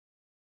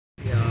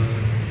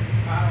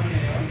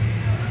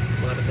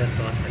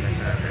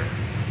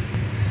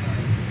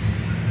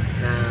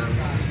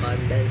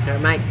condenser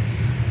mic.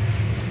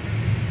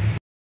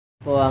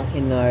 Po ang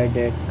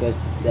in-order ko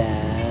sa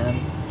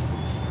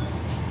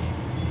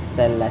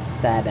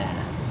Lazada.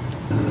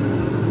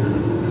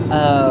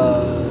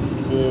 Oh,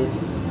 this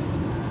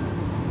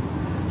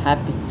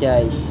happy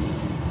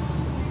choice.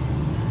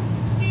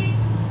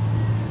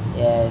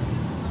 Yes.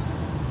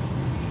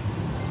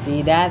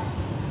 See that?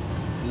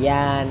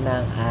 Yan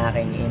ang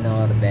aking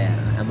in-order.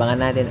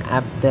 Abangan natin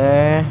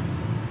after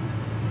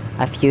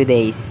a few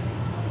days.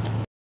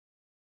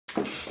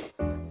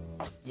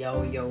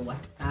 Yo,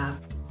 what's up?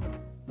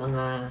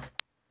 Mga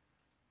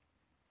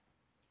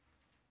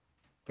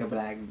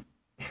ka-vlog.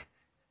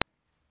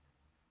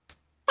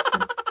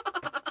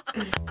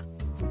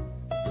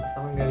 Gusto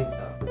kong gawin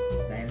to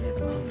dahil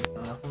ito gusto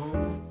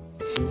akong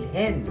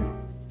bilhin.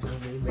 Ang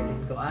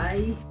bibilhin ko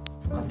ay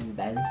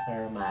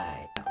condenser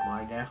mic.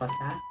 Order ako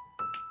sa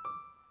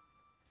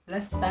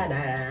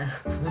Lazada.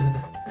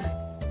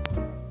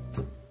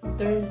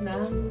 Turn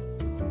ng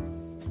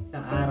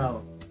isang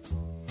araw.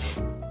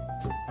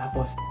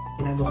 Tapos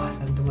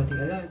kinabukasan dumating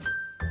agad.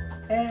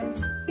 And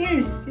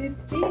here's it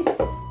is.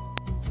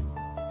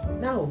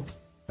 Now.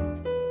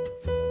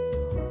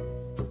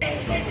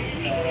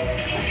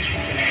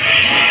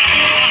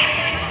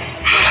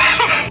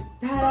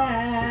 Tada!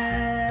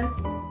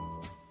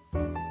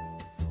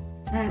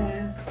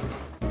 Tada!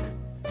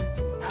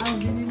 Ang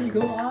binili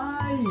ko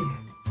ay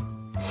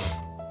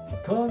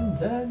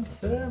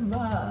condenser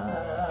mic.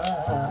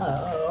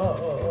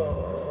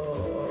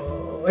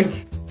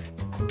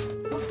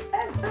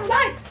 Condenser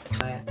mic!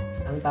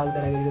 Ang tawag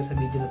talaga dito sa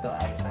video na to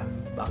ay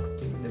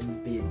unboxing ng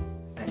bin.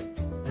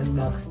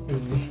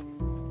 Unboxing.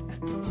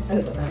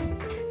 Ano to?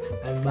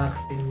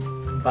 Unboxing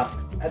box.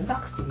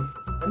 Unboxing.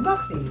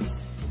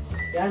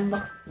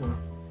 I-unbox mo.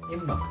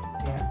 Inbox.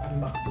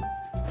 Unbox.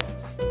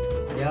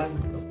 Ayan.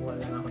 Kukuha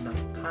lang ako ng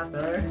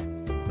cutter.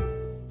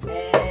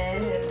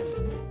 And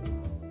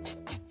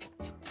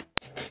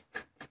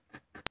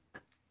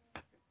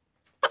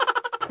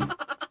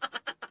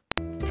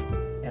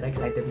pero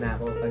excited na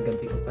ako.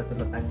 Paggabi ko pa ito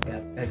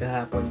natanggap.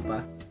 Kagahapon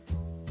pa.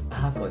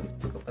 Kahapon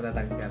ko pa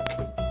natanggap.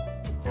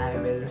 I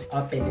will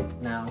open it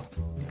now.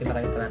 Hindi ko na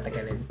kayo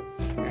panatagalin.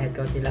 Kahit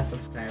kaunti lang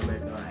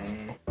subscriber ko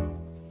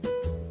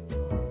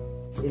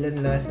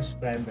ilan lang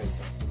subscriber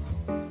ko.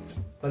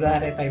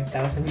 Kunwari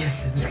 5,000 yung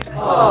subscriber.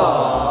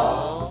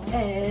 Aww.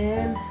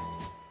 And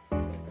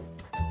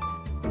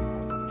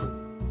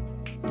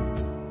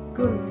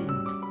kunti.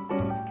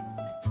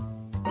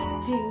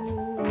 Ching.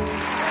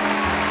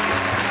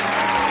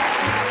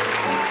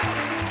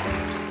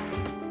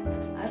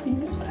 Ating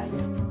mo sa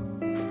kanya.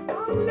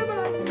 Wala ba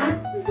lang?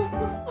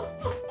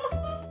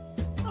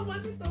 Tama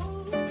nito.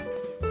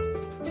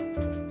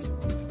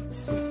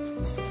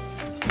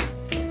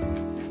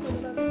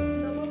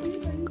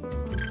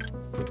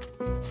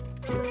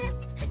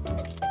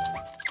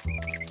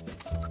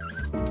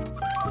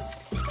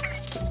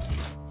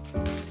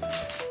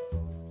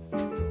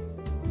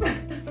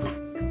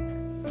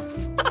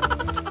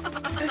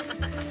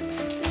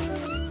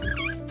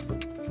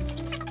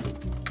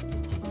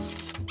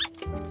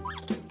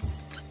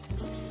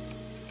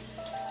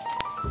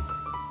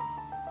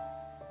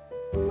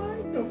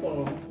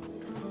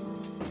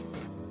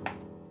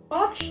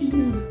 Pop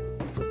shield.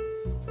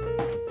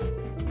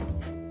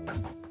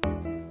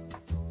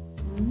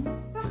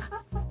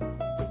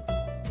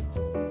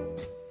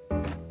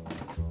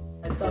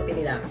 Let's open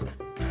it up.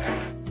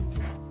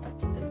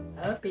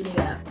 Open it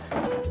up.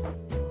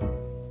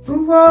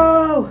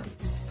 Whoa!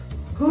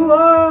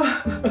 Whoa!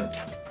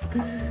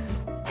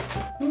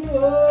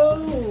 Whoa!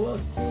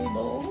 A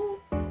cable.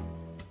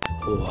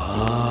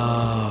 Wow!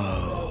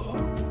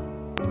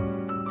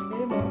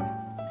 Cable.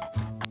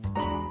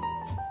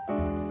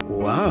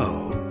 Wow!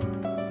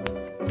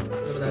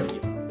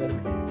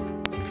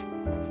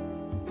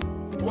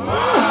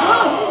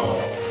 Wow!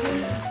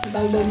 Ang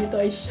tawag daw nito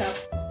ay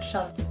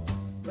shock.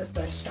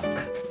 Basta shock.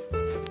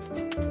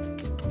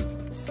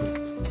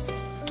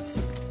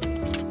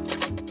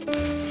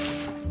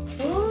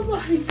 Oh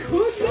my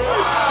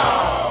goodness!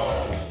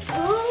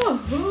 Oh!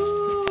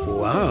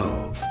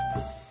 Wow!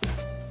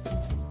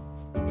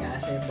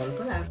 I-assemble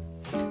ko lang.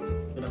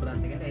 Ito na pa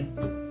natin ganun.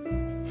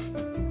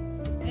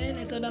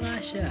 And ito na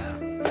nga siya.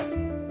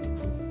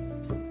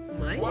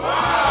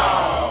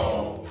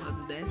 Wow!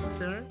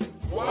 Condenser.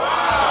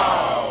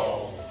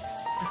 Wow!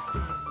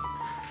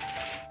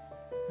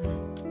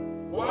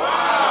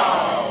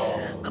 Wow!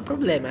 Ang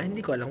problema,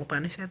 hindi ko alam kung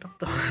paano set up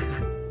to.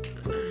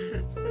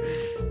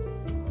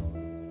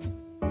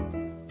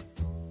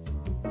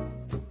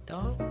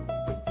 Ito.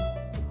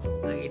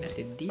 Lagay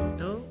natin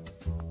dito.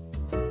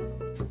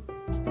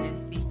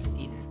 And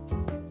 15.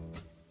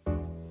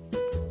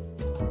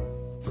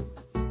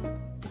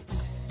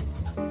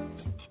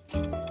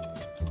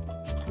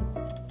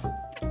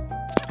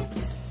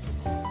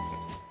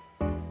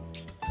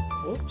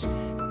 Oops.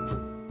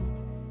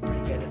 I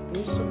gotta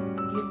do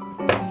something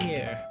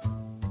here.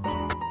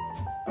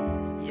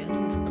 Yan,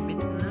 kabit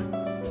na.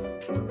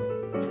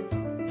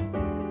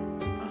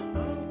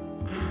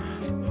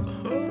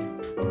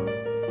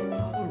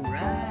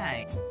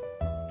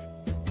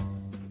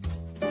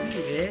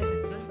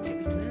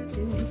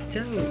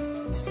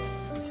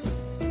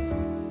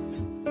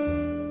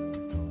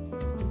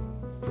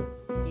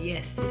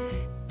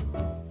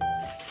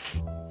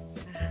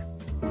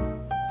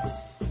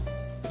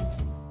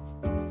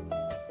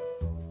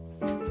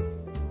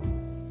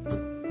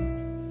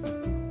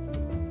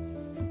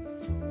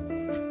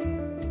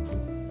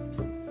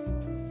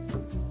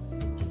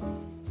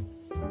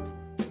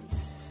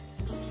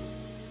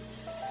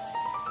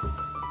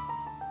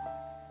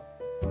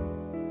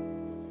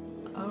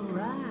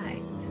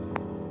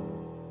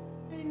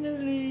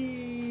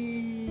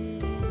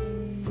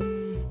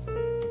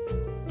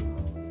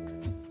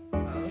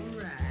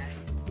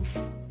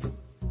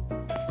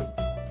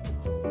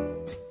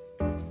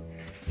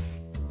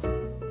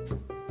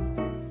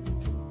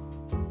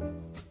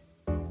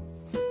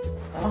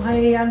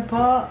 Okay, yan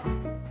po.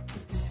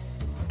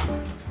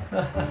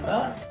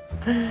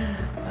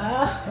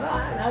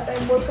 Nasa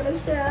import ko na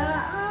siya.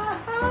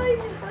 Ay.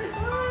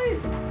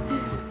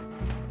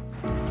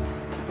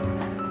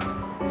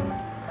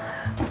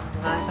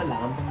 Kaso lang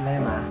ang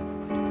problema.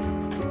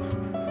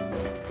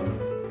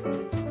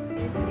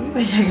 Hindi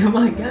pa siya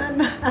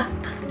gumagana.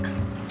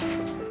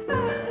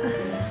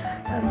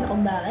 Alam niyo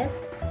kung bakit?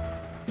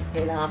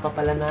 Kailangan pa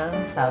pala ng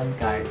sound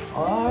card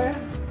or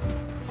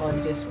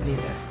audio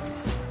splitter.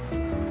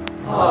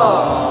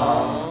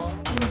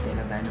 Hintay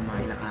lang tayo ng mga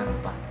ilang araw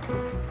pa.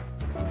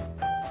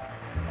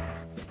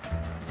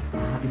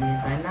 Nakabili na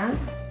tayo ng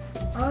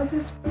audio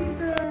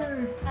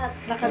splitter. At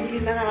nakabili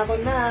na nga ako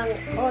ng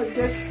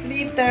audio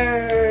splitter.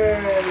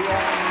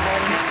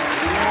 Yan.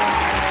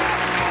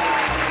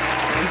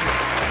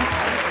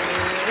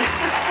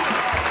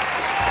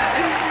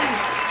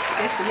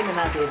 Testingin na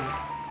natin.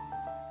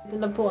 Ito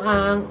na po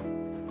ang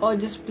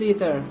audio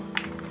splitter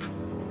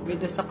with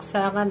the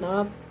saksakan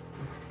of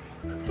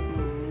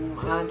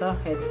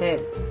headset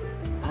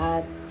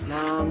at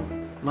ng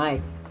mic.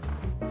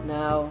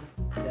 Now,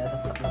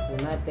 sasaksak na po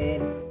natin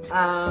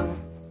ang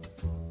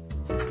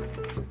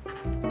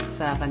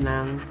saksakan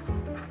ng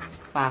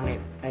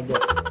pangit.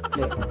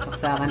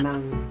 Saksakan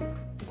ng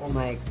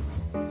mic.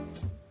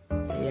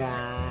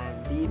 Ayan,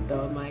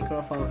 dito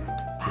microphone.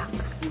 Pak!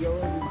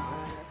 Yun.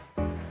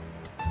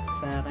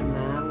 Saksakan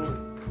ng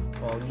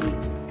pogi.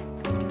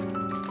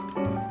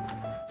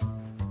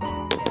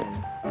 Ayan.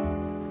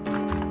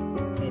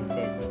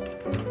 Headset.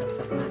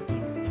 Saksak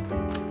natin.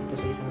 Ito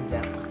sa isang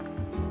jack.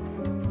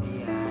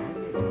 Ayan.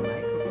 Yung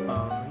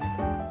microphone.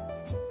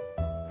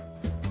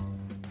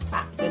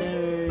 Pak!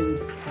 Ganun!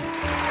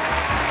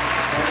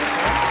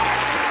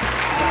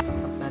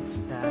 Saksak natin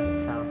sa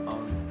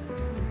cellphone.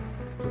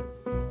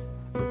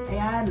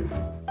 Ayan.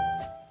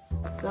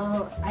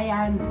 So,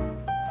 ayan.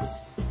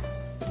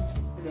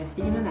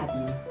 Testingin na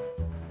natin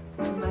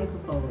ang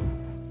microphone.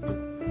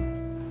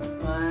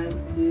 1,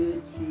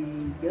 2,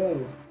 3,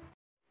 go!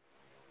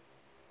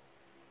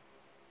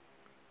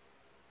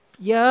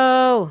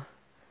 Yo!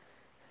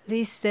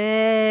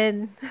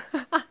 Listen!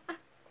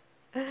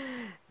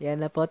 Yan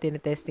na po,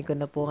 tinetesting ko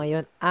na po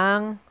ngayon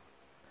ang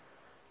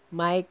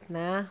mic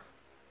na,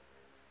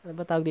 ano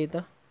ba tawag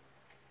dito?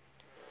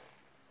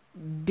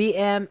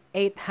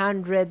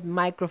 BM-800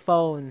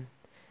 microphone.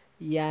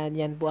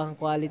 Yan po ang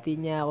quality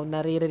niya. Kung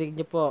naririnig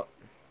niyo po.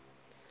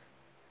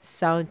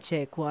 Sound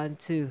check, 1,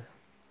 2.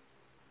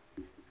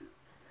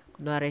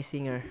 Kunwari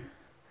singer.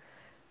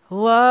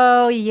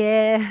 Wow,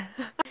 yeah!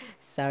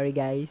 Sorry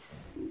guys.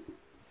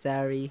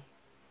 Sorry.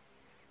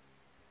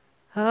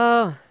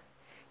 Oh,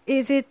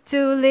 is it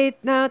too late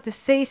now to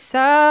say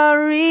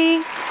sorry?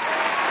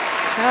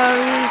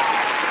 Sorry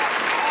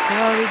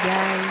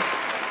guys.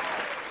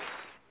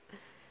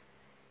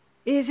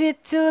 Is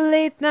it too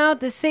late now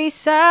to say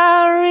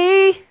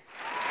sorry?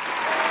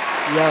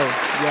 Yo.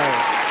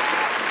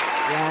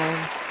 Yan.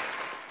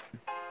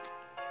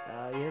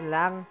 So, yun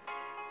lang.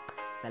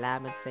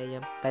 Salamat sa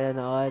inyong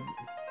panonood.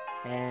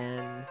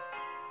 And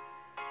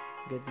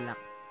good luck.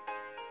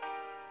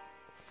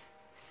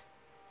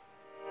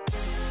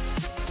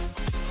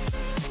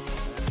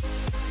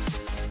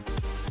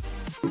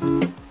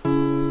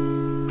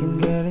 Can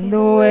get in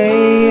the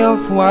way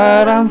of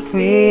what I'm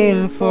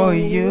feeling for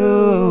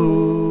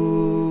you.